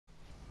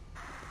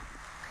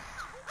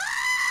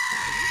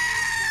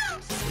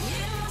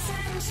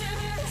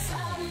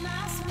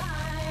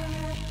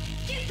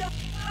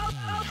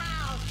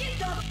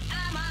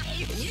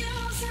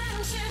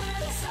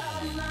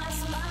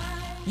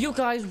Yo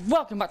guys,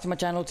 welcome back to my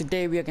channel.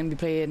 Today we are going to be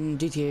playing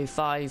GTA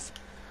 5.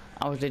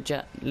 I was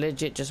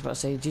legit just about to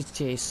say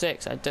GTA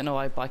 6. I don't know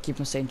why, but I keep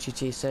on saying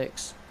GTA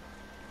 6.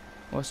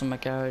 What's in my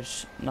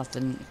garage?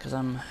 Nothing, because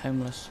I'm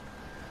homeless.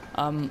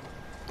 Even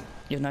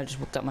though I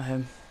just walked out my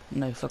home.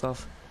 No, fuck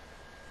off.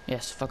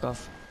 Yes, fuck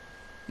off.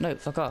 No,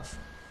 fuck off.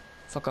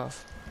 Fuck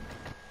off.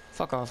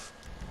 Fuck off.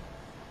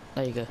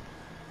 There you go.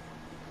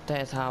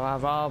 That's how I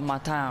rob my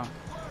town.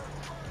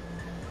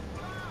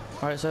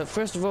 Alright, so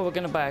first of all we're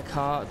gonna buy a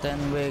car,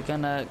 then we're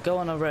gonna go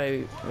on a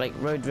road, like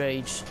road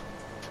rage.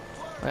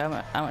 Wait,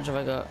 how much have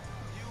I got?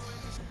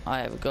 I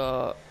have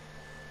got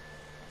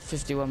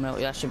 51 mil,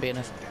 yeah, that should be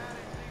enough.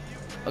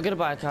 We're gonna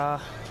buy a car.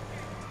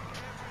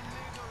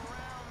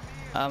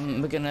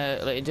 We're gonna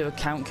like do a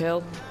count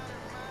kill.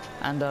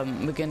 And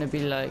we're gonna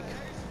be like,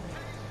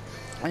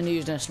 I'm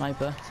using a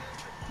sniper.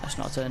 That's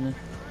not turning.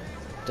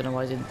 Don't know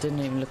why I didn't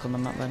even look on the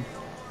map then.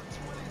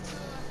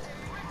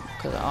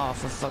 Cause, oh,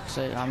 for fuck's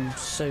sake, I'm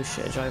so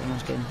shit at driving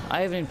this game.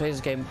 I haven't even played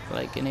this game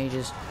like in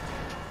ages.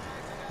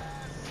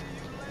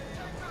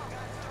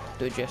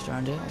 Do a gesture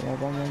around here.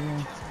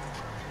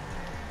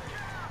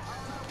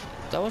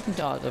 That wasn't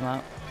hard, them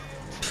out.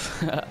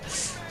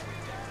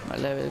 Right,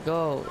 let it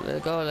go, let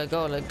it go, let it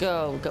go, let it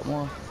go. We've got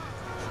more.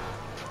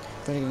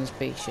 Running in a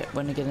spaceship,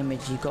 running in a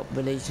image, you've got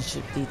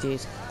relationship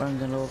details,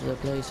 running all over the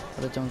place,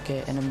 but I don't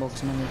care. And the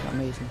mugs money,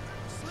 amazing.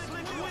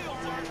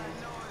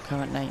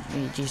 Current name,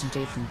 me, Jason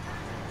Tatum.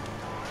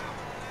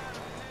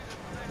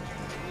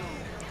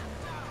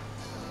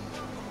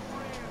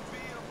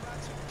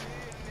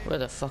 Where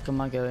the fuck am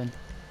I going?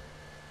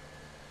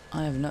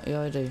 I have no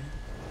idea.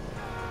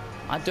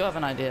 I do have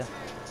an idea.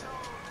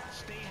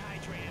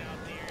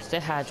 Stay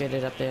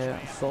hydrated up there.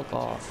 Fuck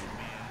off.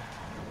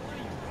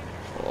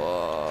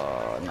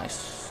 Whoa,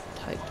 nice.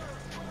 Tight.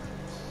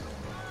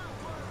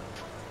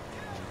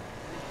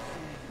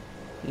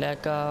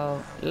 Let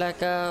go. Let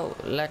go.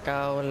 Let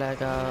go. Let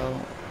go.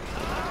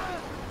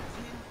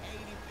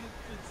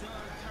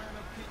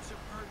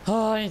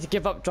 Oh, I need to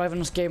give up driving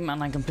this game,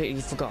 and I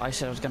completely forgot I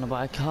said I was going to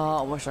buy a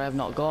car, which I have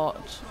not got,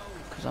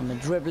 because I'm a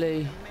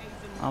dribbly.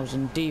 I was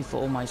in D for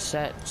all my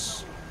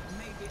sets.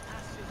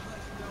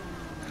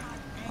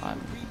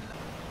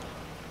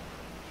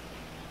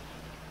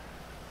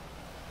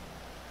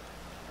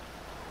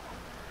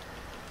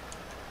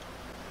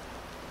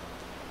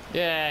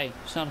 Yay!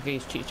 It's not like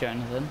he's cheats or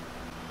anything.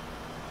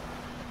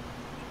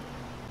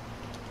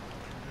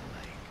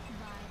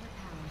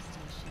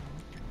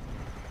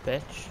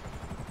 Bitch.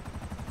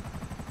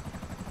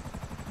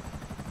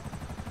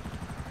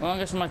 Well, I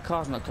guess my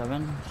car's not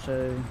coming,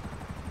 so...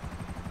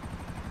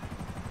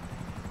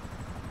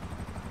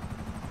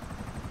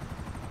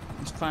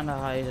 Let's find a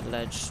high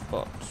ledge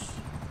spot.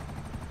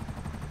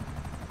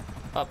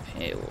 Up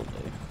here will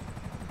do.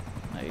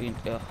 Now you need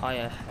to go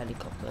higher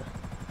helicopter.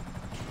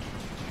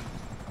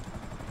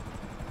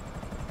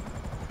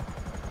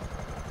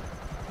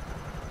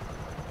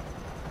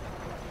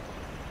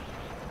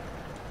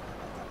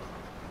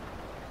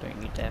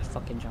 Don't you dare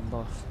fucking jump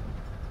off.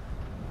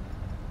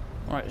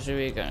 Right, so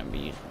we're gonna be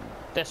using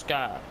this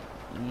guy.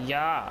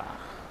 Yeah.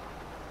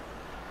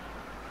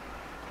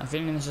 I'm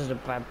feeling this is a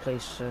bad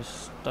place to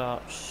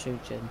start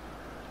shooting.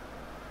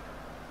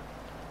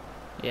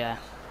 Yeah,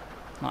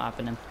 not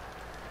happening.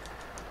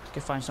 Let's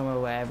go find somewhere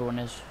where everyone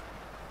is.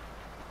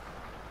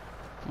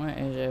 Where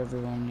is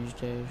everyone these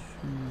days?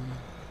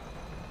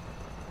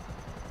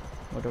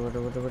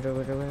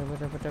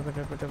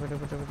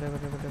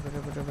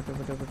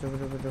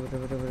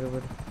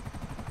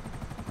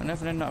 I'm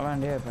definitely not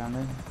around here,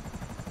 apparently.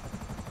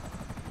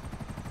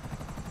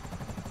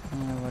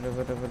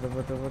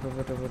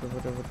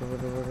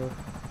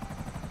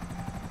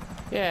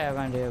 Yeah,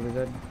 around here we're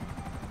good.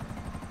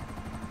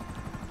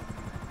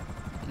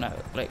 No,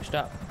 like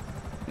stop.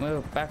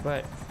 Move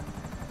backward.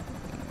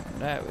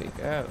 There we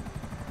go.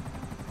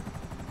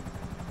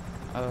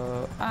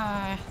 Oh,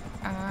 I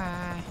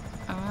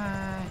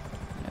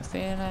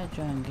feel like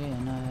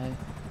drinking.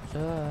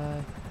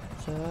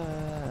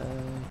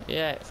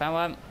 Yeah, found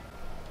one.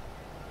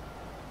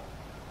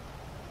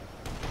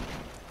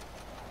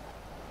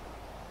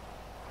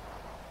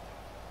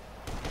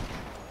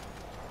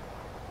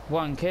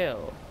 One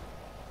kill.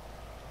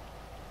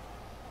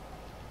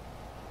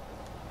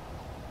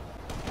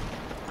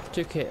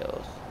 Two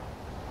kills.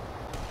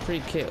 3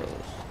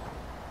 kills.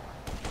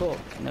 4.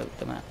 No,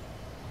 the man.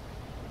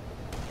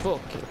 4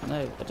 kills.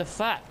 No, what the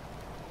fuck?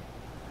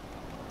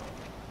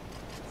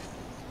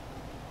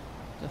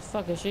 The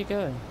fuck is she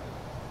going?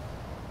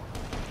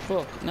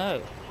 4.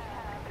 No.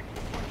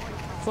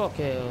 4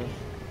 kills.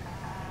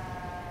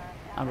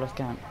 I've lost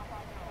count.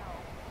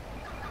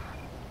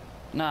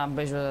 Nah, I'm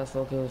pretty sure that's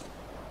 4 kills.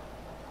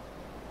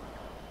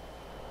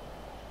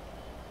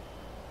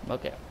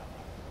 Okay.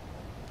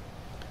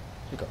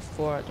 We got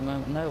 4 at the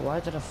moment. No, why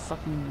did I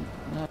fucking...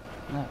 No,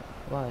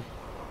 why?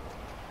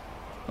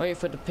 Wait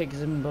for the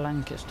pigs in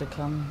blankets to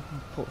come.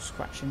 Put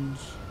scratchings.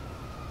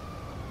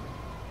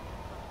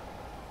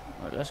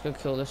 Right, let's go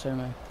kill this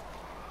homo.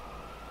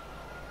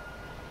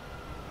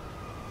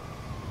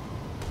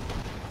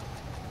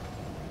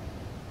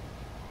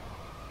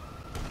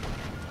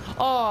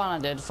 Oh, and I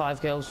did 5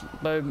 kills.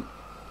 Boom.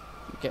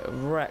 Get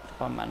wrecked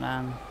by my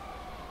nan.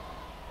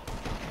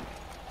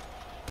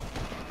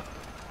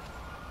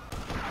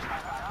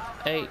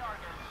 Eight.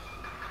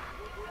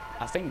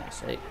 I think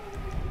that's 8.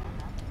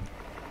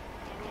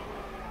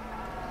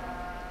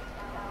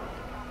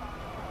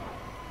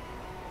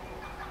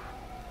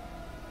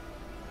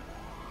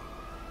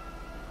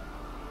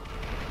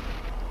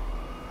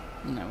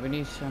 No, we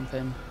need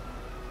something.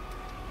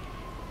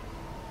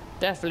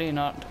 Definitely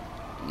not.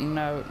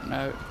 No,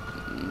 no,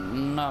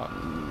 no.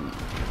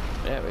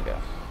 There we go.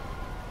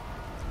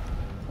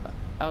 What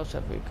else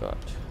have we got?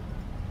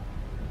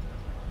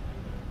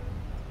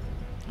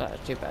 That is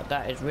too bad.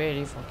 That is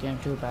really fucking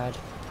too bad.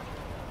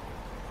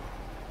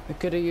 We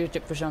could have used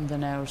it for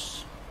something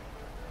else.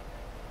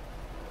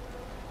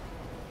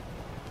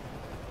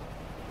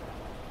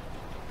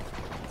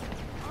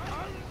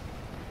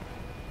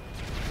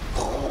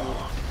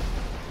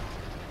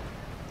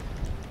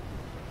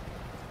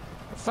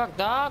 Fuck,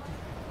 dog.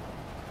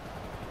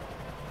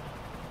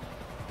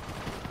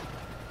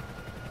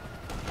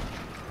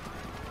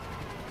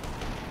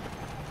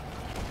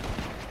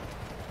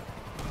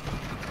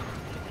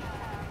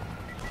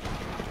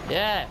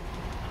 Yeah.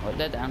 Oh,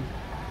 they're down.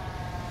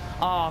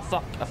 Oh,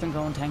 fuck. I think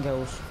I'm on 10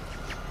 kills.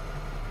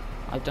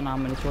 I don't know how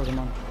many kills I'm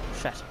on.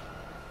 Shit.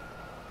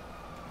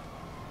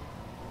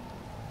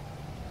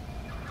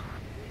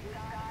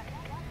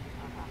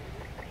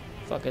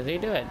 Fuck is he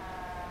doing?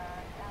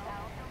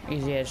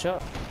 Easy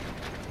headshot.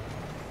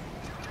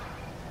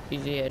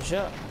 Easy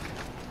headshot.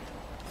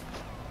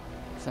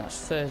 So that's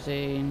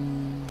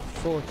 13,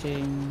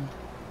 14.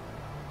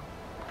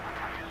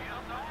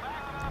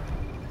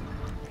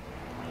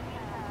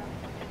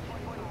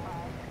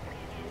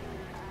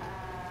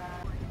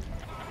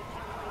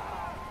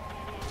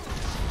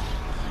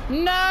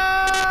 No!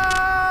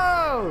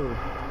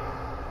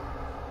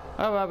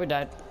 Oh well, we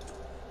died.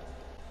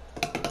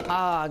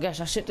 I guess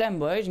that's it then,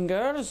 boys and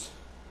girls.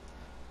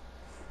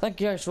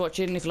 Thank you guys for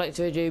watching. If you liked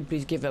the video,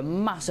 please give it a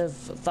massive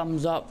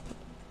thumbs up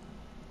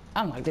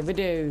and like the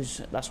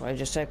videos. That's what I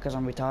just said because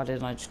I'm retarded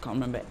and I just can't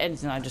remember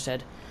anything I just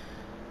said.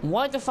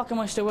 Why the fuck am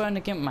I still wearing the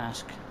gimp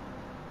mask?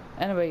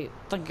 Anyway,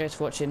 thank you guys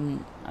for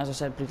watching. As I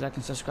said, please like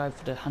and subscribe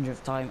for the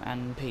 100th time,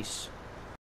 and peace.